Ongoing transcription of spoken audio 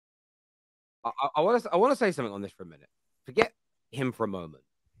I want to say something on this for a minute. Forget him for a moment.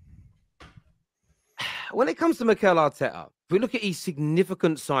 When it comes to Mikel Arteta, if we look at his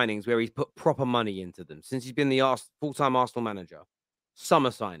significant signings where he's put proper money into them since he's been the full-time Arsenal manager,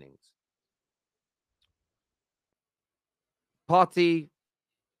 summer signings, Partey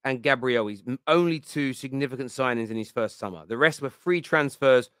and Gabriel, he's only two significant signings in his first summer. The rest were free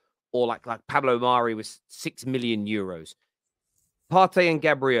transfers or like Pablo Mari was 6 million euros. Partey and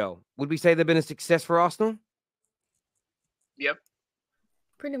Gabriel, would we say they've been a success for Arsenal? Yep.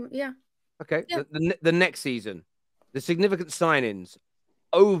 Pretty much, yeah. Okay. Yeah. The next season, the significant signings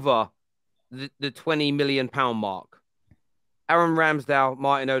over the 20 million pound mark. Aaron Ramsdale,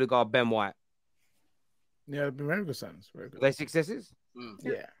 Martin Odegaard, Ben White. Yeah, very good signings. Very good. Are they successes?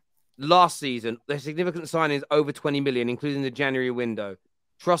 Yeah. Last season, the significant signings over 20 million, including the January window.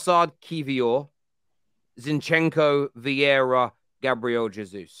 Trossard, Kivior, Zinchenko, Vieira, Gabriel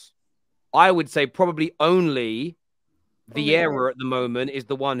Jesus. I would say probably only Vieira at the moment is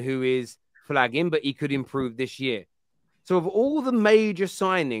the one who is flagging, but he could improve this year. So of all the major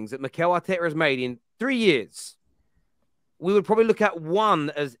signings that Mikel Arteta has made in 3 years, we would probably look at one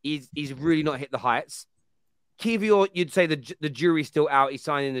as he's really not hit the heights. Kivior, you'd say the jury's still out. He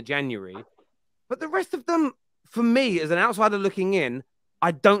signed in the January. But the rest of them, for me, as an outsider looking in,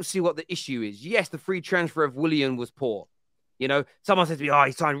 I don't see what the issue is. Yes, the free transfer of Willian was poor. You know, someone says to me, oh,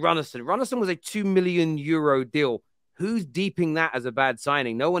 he signed Runnison. Runnison was a €2 million deal. Who's deeping that as a bad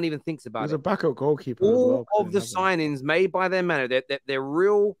signing? No one even thinks about it. He's a backup goalkeeper. All of the signings made by their manager, they're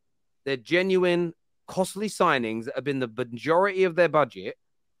real, they're genuine, costly signings that have been the majority of their budget,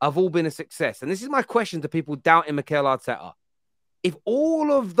 have all been a success. And this is my question to people doubting Mikel Arteta. If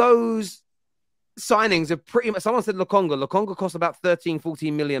all of those signings are pretty much, someone said Lokonga cost about 13,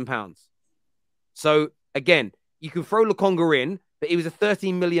 14 million pounds. So again, you can throw Lokonga in, but it was a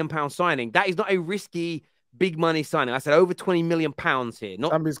 13 million pound signing. That is not a risky, big money signing. I said over 20 million pounds here.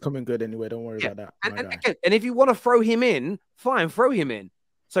 Sambi's coming good anyway. Don't worry about that. And if you want to throw him in, fine, throw him in.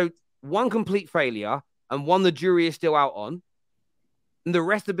 So one complete failure and one the jury is still out on, and the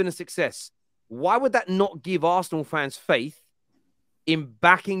rest have been a success. Why would that not give Arsenal fans faith in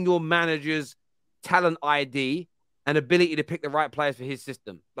backing your manager's talent ID and ability to pick the right players for his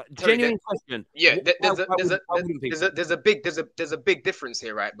system? Like, genuine question. Yeah, there's a big difference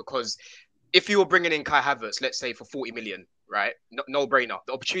here, right? Because if you were bringing in Kai Havertz, let's say for 40 million, right? No brainer.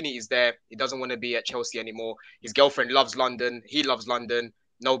 The opportunity is there. He doesn't want to be at Chelsea anymore. His girlfriend loves London. He loves London.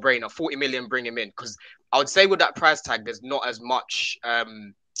 No brainer. 40 million, bring him in. Because I would say with that price tag, there's not as much.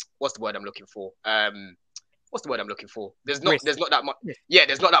 What's the word I'm looking for? There's not that much. Yeah,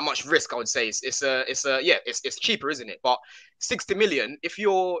 there's not that much risk. I would say it's cheaper, isn't it? But 60 million. If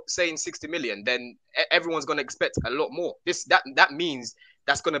you're saying 60 million, then everyone's going to expect a lot more. That means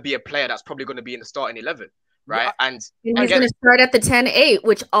that's going to be a player that's probably going to be in the starting 11. Right. And he's going to start at the 10-8,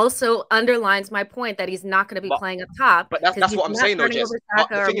 which also underlines my point that he's not going to be playing up top. But that's what I'm saying, though, Jess.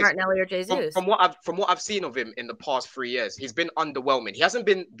 Martinelli or Jesus. From what I've seen of him in the past 3 years, he's been underwhelming. He hasn't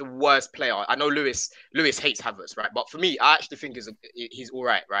been the worst player. I know Lewis hates Havertz, right? But for me, I actually think he's all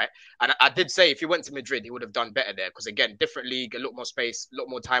right, right? And I did say if he went to Madrid, he would have done better there because, again, different league, a lot more space, a lot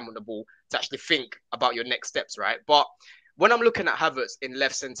more time on the ball to actually think about your next steps, right? But when I'm looking at Havertz in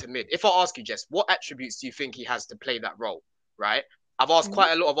left centre mid, if I ask you, Jess, what attributes do you think he has to play that role, right? I've asked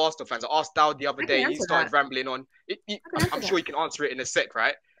quite a lot of Arsenal fans. I asked Dowd the other day. He started rambling on. I'm sure he can answer it in a sec,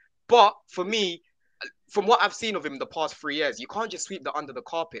 right? But for me, from what I've seen of him in the past 3 years, you can't just sweep that under the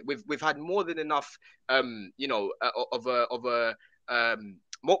carpet. We've had more than enough,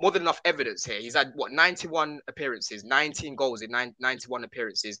 more than enough evidence here. He's had 91 appearances, 19 goals in 91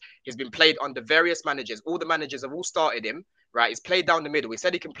 appearances. He's been played under various managers. All the managers have all started him, right? He's played down the middle. He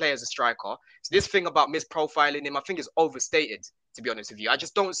said he can play as a striker. So this thing about misprofiling him, I think is overstated, to be honest with you. I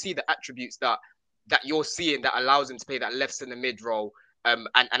just don't see the attributes that you're seeing that allows him to play that left centre mid role and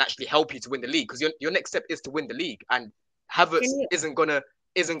actually help you to win the league. Because your next step is to win the league. And Havertz isn't gonna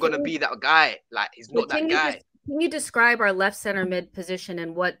be that guy. Like, he's not that guy. Can you describe our left center mid position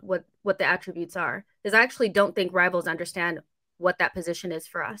and what the attributes are? Because I actually don't think rivals understand what that position is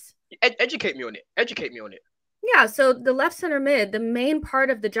for us. Educate me on it. Yeah, so the left center mid, the main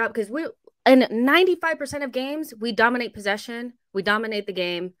part of the job, because in 95% of games, we dominate possession, we dominate the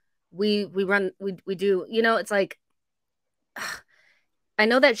game, we run, we do, it's like, I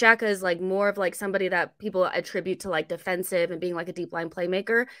know that Xhaka is like more of like somebody that people attribute to like defensive and being like a deep line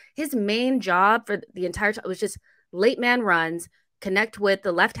playmaker. His main job for the entire time was just late man runs, connect with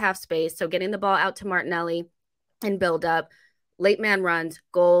the left half space. So getting the ball out to Martinelli and build up, late man runs,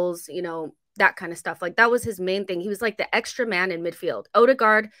 goals, that kind of stuff. Like that was his main thing. He was like the extra man in midfield.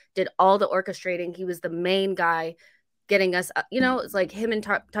 Odegaard did all the orchestrating. He was the main guy getting us, it's like him and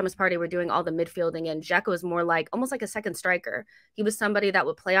Thomas Partey were doing all the midfielding, and Xhaka was more like almost like a second striker. He was somebody that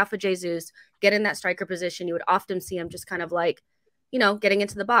would play off of Jesus, get in that striker position. You would often see him just kind of like, getting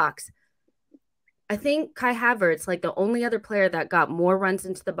into the box. I think Kai Havertz, like the only other player that got more runs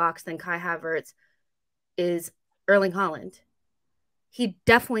into the box than Kai Havertz is Erling Haaland. He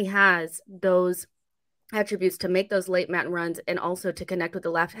definitely has those attributes to make those late man runs and also to connect with the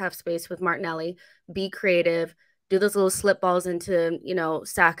left half space with Martinelli, be creative, do those little slip balls into,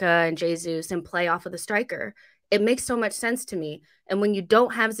 Saka and Jesus and play off of the striker. It makes so much sense to me. And when you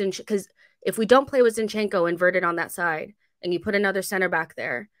don't have Zinchenko, because if we don't play with Zinchenko inverted on that side and you put another center back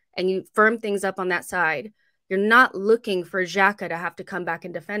there and you firm things up on that side, you're not looking for Xhaka to have to come back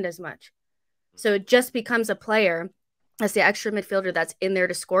and defend as much. So it just becomes a player as the extra midfielder that's in there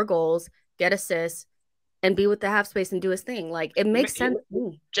to score goals, get assists, and be with the half space and do his thing. Like, it makes sense to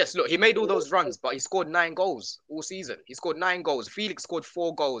me. Just look, he made all those runs, but he scored 9 goals all season. He scored 9 goals. Felix scored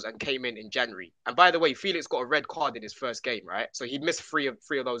 4 goals and came in January. And by the way, Felix got a red card in his first game, right? So he missed three of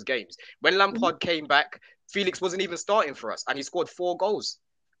those games. When Lampard came back, Felix wasn't even starting for us, and he scored 4 goals.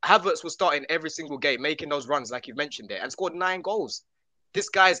 Havertz was starting every single game, making those runs like you've mentioned there, and scored 9 goals. This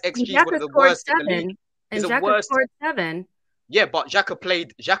guy's XG is one of the worst in the league. And Xhaka scored 7. Yeah, but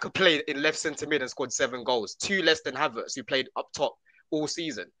Xhaka played in left centre mid and scored 7 goals, 2 less than Havertz, who played up top all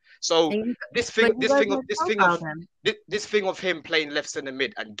season. So this thing of him playing left centre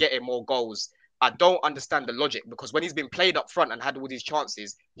mid and getting more goals, I don't understand the logic, because when he's been played up front and had all these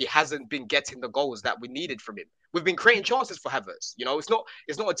chances, he hasn't been getting the goals that we needed from him. We've been creating chances for Havertz.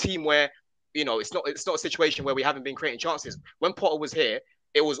 It's not a team where, it's not a situation where we haven't been creating chances. When Potter was here,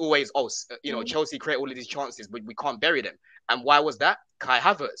 it was always, Chelsea create all of these chances, but we can't bury them. And why was that? Kai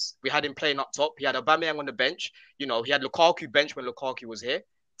Havertz. We had him playing up top. He had Aubameyang on the bench. He had Lukaku bench when Lukaku was here.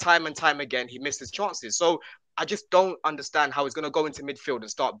 Time and time again, he missed his chances. So I just don't understand how he's going to go into midfield and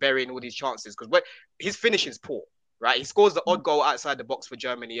start burying all these chances, because his finishing is poor, right? He scores the odd goal outside the box for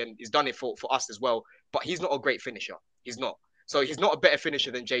Germany, and he's done it for us as well. But he's not a great finisher. He's not. So he's not a better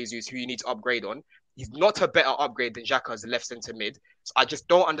finisher than Jesus, who you need to upgrade on. He's not a better upgrade than Xhaka as the left centre mid. So I just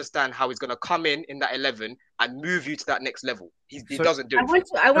don't understand how he's going to come in that 11 and move you to that next level. He doesn't do it.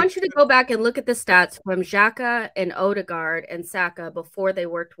 I want you to go back and look at the stats from Xhaka and Odegaard and Saka before they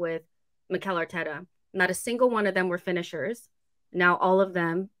worked with Mikel Arteta. Not a single one of them were finishers. Now all of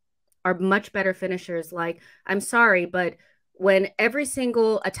them are much better finishers. Like, I'm sorry, but when every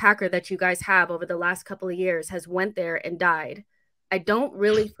single attacker that you guys have over the last couple of years has went there and died, I don't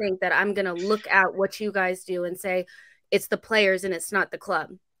really think that I'm going to look at what you guys do and say it's the players and it's not the club.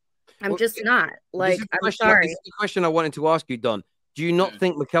 I'm just not. Like, I'm sorry. This is the question I wanted to ask you, Don. Do you not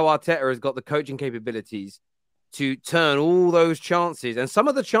think Mikel Arteta has got the coaching capabilities to turn all those chances, and some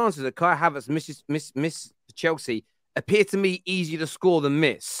of the chances that Kai Havertz miss Chelsea appear to me easier to score than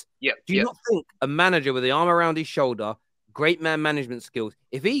miss? Yeah. Do you not think a manager with the arm around his shoulder, great man management skills,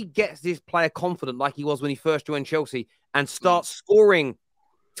 if he gets this player confident like he was when he first joined Chelsea and starts scoring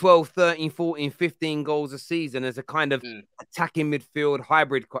 12, 13, 14, 15 goals a season as a kind of attacking midfield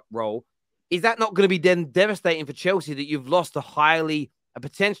hybrid role, is that not going to be then devastating for Chelsea that you've lost a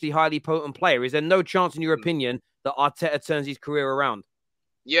potentially highly potent player? Is there no chance, in your opinion, that Arteta turns his career around?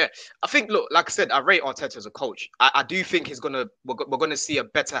 Yeah, I think, look, like I said, I rate Arteta as a coach. I do think we're gonna see a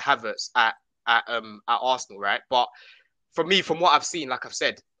better Havertz at Arsenal, right? But for me, from what I've seen, like I've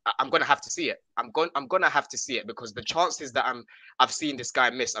said, I'm gonna have to see it. I'm gonna have to see it, because the chances that I've seen this guy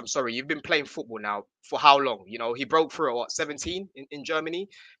miss. I'm sorry, you've been playing football now for how long? He broke through at 17 in Germany.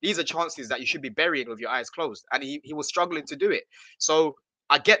 These are chances that you should be burying with your eyes closed, and he was struggling to do it. So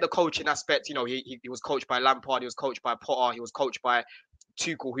I get the coaching aspect. He was coached by Lampard, he was coached by Potter, he was coached by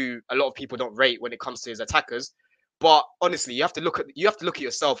Tuchel, who a lot of people don't rate when it comes to his attackers. But honestly, you have to look at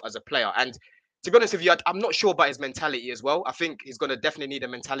yourself as a player. And to be honest with you, I'm not sure about his mentality as well. I think he's going to definitely need a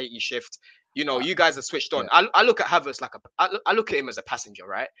mentality shift. You guys are switched on. Yeah. I look at Havertz I look at him as a passenger,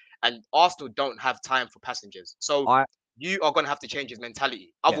 right? And Arsenal don't have time for passengers. So you are going to have to change his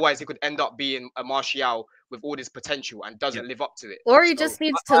mentality. Otherwise, he could end up being a Martial with all this potential and doesn't live up to it. Or he just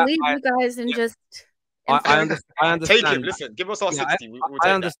needs to leave you guys and just... I understand. Take him. Listen, give us our 60. We'll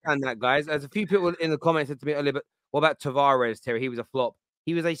I understand that, guys. As a few people in the comments said to me earlier, but what about Tavares, Terry? He was a flop.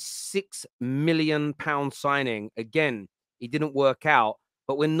 He was a £6 million signing. Again, he didn't work out.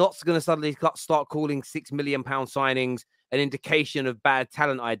 But we're not going to suddenly start calling £6 million signings an indication of bad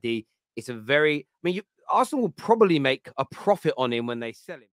talent ID. It's Arsenal will probably make a profit on him when they sell him.